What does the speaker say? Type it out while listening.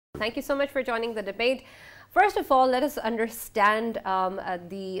Thank you so much for joining the debate. First of all, let us understand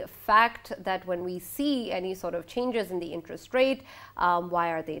the fact that when we see any sort of changes in the interest rate,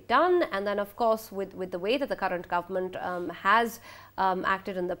 why are they done? And then, of course, with the way that the current government has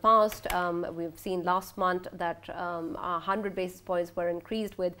acted in the past, we've seen last month that 100 basis points were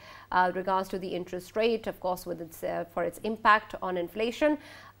increased with regards to the interest rate, of course, with its for its impact on inflation.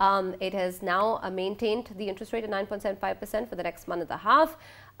 It has now maintained the interest rate at 9.75% for the next month and a half.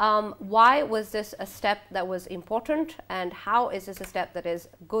 Why was this a step that was important, and how is this a step that is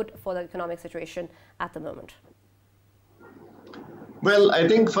good for the economic situation at the moment? Well, I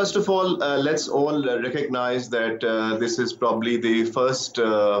think first of all, let's all recognize that this is probably the first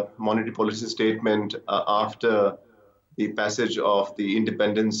monetary policy statement after the passage of the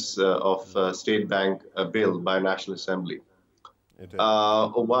independence of State Bank bill by National Assembly.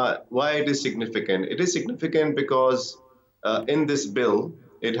 Why it is significant? It is significant because in this bill,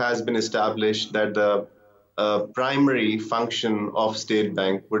 it has been established that the primary function of State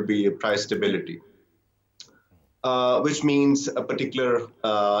Bank would be price stability, which means a particular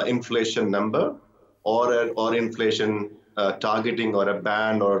inflation number or inflation targeting or a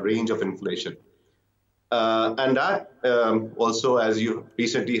band or range of inflation. And that also, as you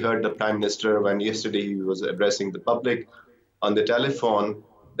recently heard the Prime Minister when yesterday he was addressing the public on the telephone,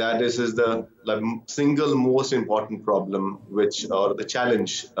 that this is the single most important problem or the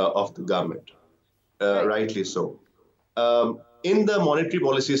challenge of the government, rightly so. In the monetary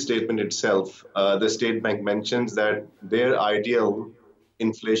policy statement itself, the State Bank mentions that their ideal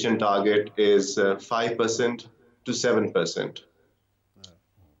inflation target is 5% to 7%.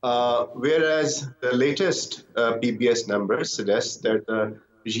 Whereas the latest PBS numbers suggest that the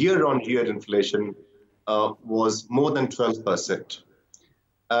year-on-year inflation was more than 12%.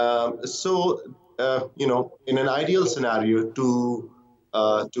 In an ideal scenario, to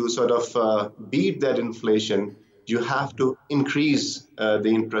sort of beat that inflation, you have to increase the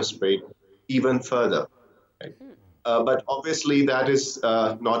interest rate even further. Right? But obviously, that is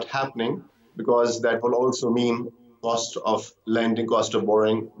not happening, because that will also mean cost of lending, cost of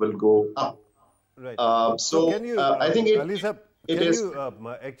borrowing will go up. Right. So can you, I think Alisa, can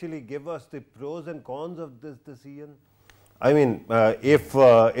you actually give us the pros and cons of this decision? I mean, if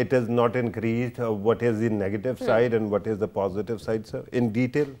it is not increased, what is the negative side and what is the positive side, sir, in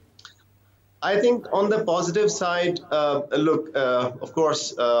detail? I think on the positive side, look, of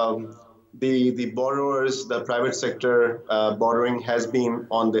course, the borrowers, the private sector borrowing has been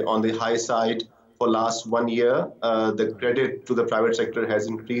on the high side for last 1 year. The credit to the private sector has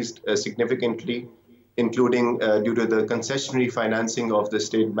increased significantly, including due to the concessionary financing of the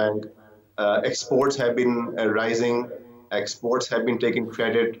State Bank. Exports have been rising. Exports have been taking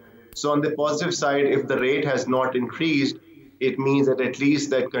credit. So on the positive side, if the rate has not increased, it means that at least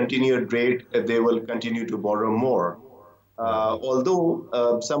that continued rate, they will continue to borrow more.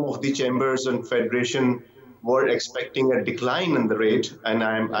 Although some of the chambers and federation were expecting a decline in the rate, and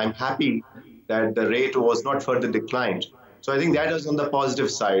I'm happy that the rate was not further declined. So I think that is on the positive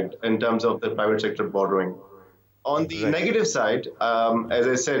side in terms of the private sector borrowing. On the negative side, as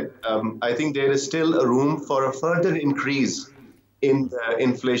I said, I think there is still a room for a further increase in the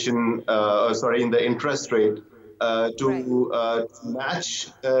inflation, in the interest rate to match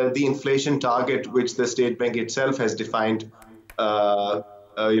the inflation target which the State Bank itself has defined, 5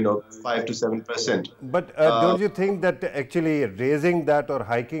 to 7%. But don't you think that actually raising that or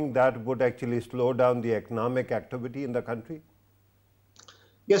hiking that would actually slow down the economic activity in the country?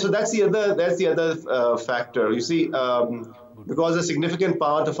 Yeah, so that's the other factor. You see, because a significant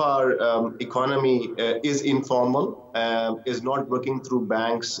part of our economy is informal, is not working through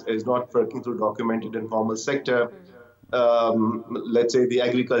banks, is not working through documented informal sector. Let's say the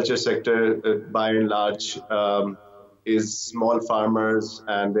agriculture sector, by and large, is small farmers,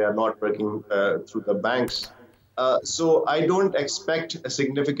 and they are not working through the banks. So I don't expect a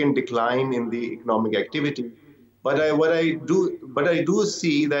significant decline in the economic activity. But I do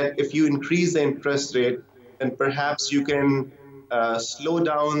see that if you increase the interest rate, then perhaps you can slow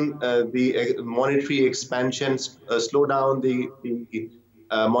down the monetary expansion, slow down the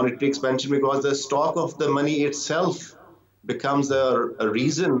monetary expansion, because the stock of the money itself becomes a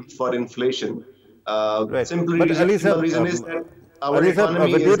reason for inflation. Right. Simple but reason, Alisa, reason is that our Alisa,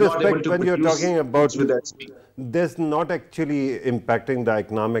 economy with due is not able respect, to when you're produce talking about with that speed. this not actually impacting the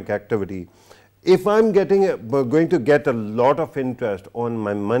economic activity, if I'm going to get a lot of interest on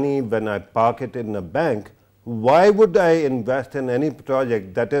my money when I park it in a bank, why would I invest in any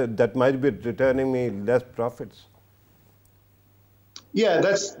project that might be returning me less profits? Yeah,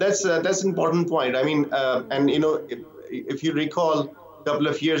 that's an important point. I mean, and if you recall, couple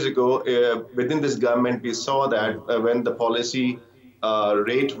of years ago, within this government, we saw that when the policy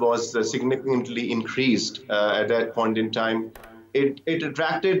rate was significantly increased at that point in time, it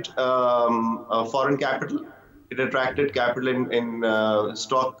attracted foreign capital. It attracted capital in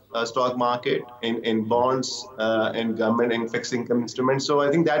stock market, in bonds, in government, in fixed income instruments. So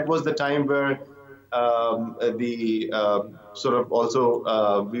I think that was the time where sort of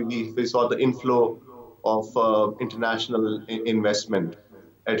also we saw the inflow of international investment,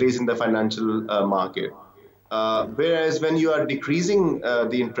 at least in the financial market. Whereas when you are decreasing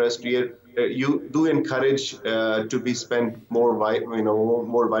the interest rate, you do encourage to be spent more widely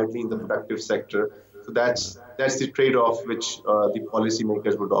in the productive sector. So that's the trade-off which the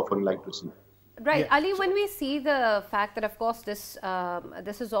policymakers would often like to see. Right, yeah. Ali, when we see the fact that, of course, this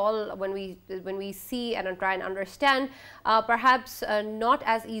is all when we see and try and understand, perhaps not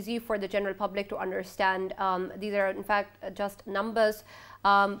as easy for the general public to understand. These are, in fact, just numbers.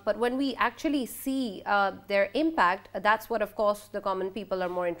 But when we actually see their impact, that's what, of course, the common people are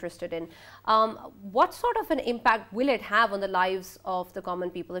more interested in. What sort of an impact will it have on the lives of the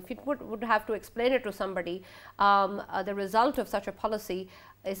common people? If you would have to explain it to somebody, the result of such a policy,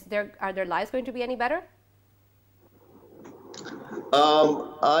 are their lives going to be any better?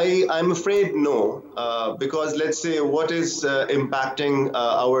 I'm afraid no, because let's say what is impacting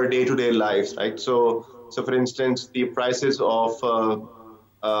our day-to-day lives, right? So for instance, the prices of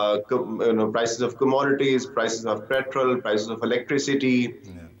prices of commodities, prices of petrol, prices of electricity,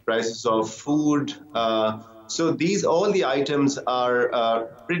 prices of food. So all the items are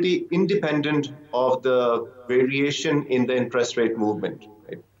pretty independent of the variation in the interest rate movement.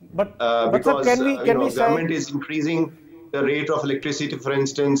 Right? But because the government is increasing the rate of electricity, for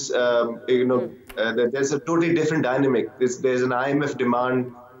instance, there's a totally different dynamic. There's an IMF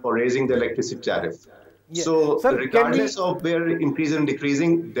demand for raising the electricity tariff. Yeah. So sir, regardless of where increasing and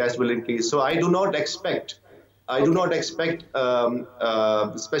decreasing, that will increase. So I do not expect,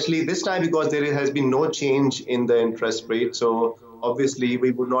 especially this time, because there has been no change in the interest rate. So obviously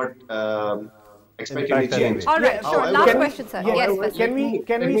we would not expect any change. All right, sure. Last question, sir. Yes, can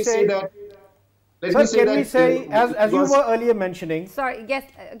we say that? Can we say, as you were earlier mentioning? Sorry, yes,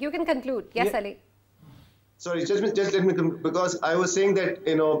 you can conclude. Yes, Ali. Sorry, just let me conclude, because I was saying that,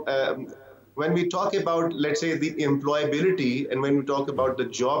 when we talk about, let's say, the employability, and when we talk about the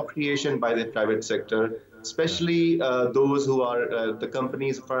job creation by the private sector, especially those who are the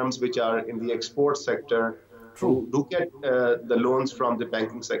companies, firms which are in the export sector, who do get the loans from the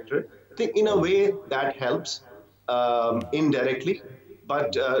banking sector, I think in a way that helps indirectly,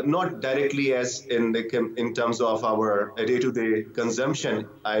 but not directly as in terms of our day-to-day consumption.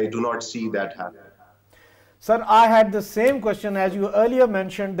 I do not see that happen. Sir, I had the same question as you earlier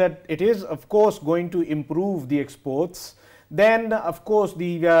mentioned, that it is, of course, going to improve the exports. Then, of course,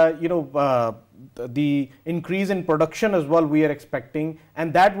 the increase in production as well we are expecting,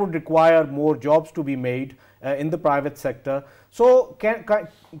 and that would require more jobs to be made in the private sector. So,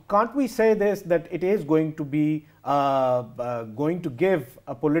 can't we say this, that it is going to be going to give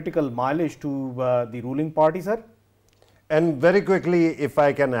a political mileage to the ruling party, sir? And very quickly, if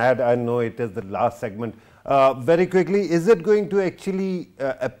I can add, I know it is the last segment. Very quickly, is it going to actually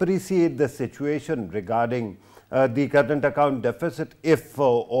appreciate the situation regarding the current account deficit if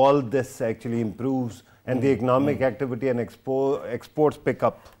all this actually improves and the economic activity and exports pick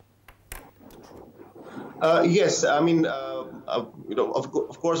up? Yes, I mean,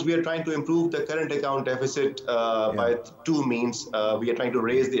 of course, we are trying to improve the current account deficit by two means. We are trying to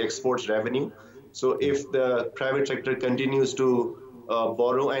raise the exports revenue. So if the private sector continues to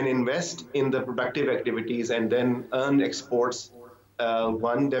borrow and invest in the productive activities and then earn exports,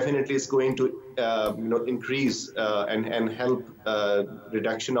 one definitely is going to increase and help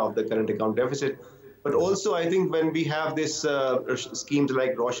reduction of the current account deficit. But also, I think when we have this schemes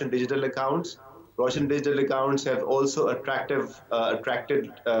like Roshan digital accounts have also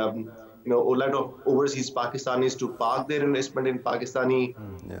attracted a lot of overseas Pakistanis to park their investment in Pakistani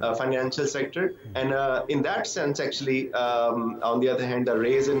financial sector. And in that sense, actually, on the other hand, the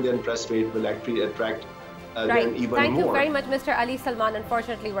raise in the interest rate will actually attract them even more. Thank you very much, Mr. Ali Salman.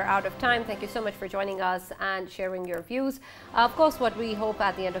 Unfortunately, we're out of time. Thank you so much for joining us and sharing your views. Of course, what we hope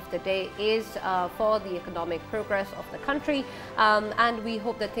at the end of the day is for the economic progress of the country. And we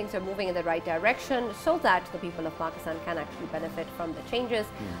hope that things are moving in the right direction so that the people of Pakistan can actually benefit from the changes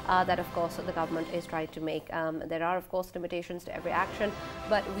that, of course, the government is trying to make. There are, of course, limitations to every action,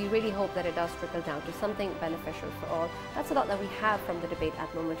 but we really hope that it does trickle down to something beneficial for all. That's a lot that we have from the debate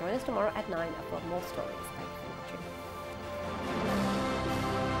at the moment. Join us tomorrow at 9 for more stories.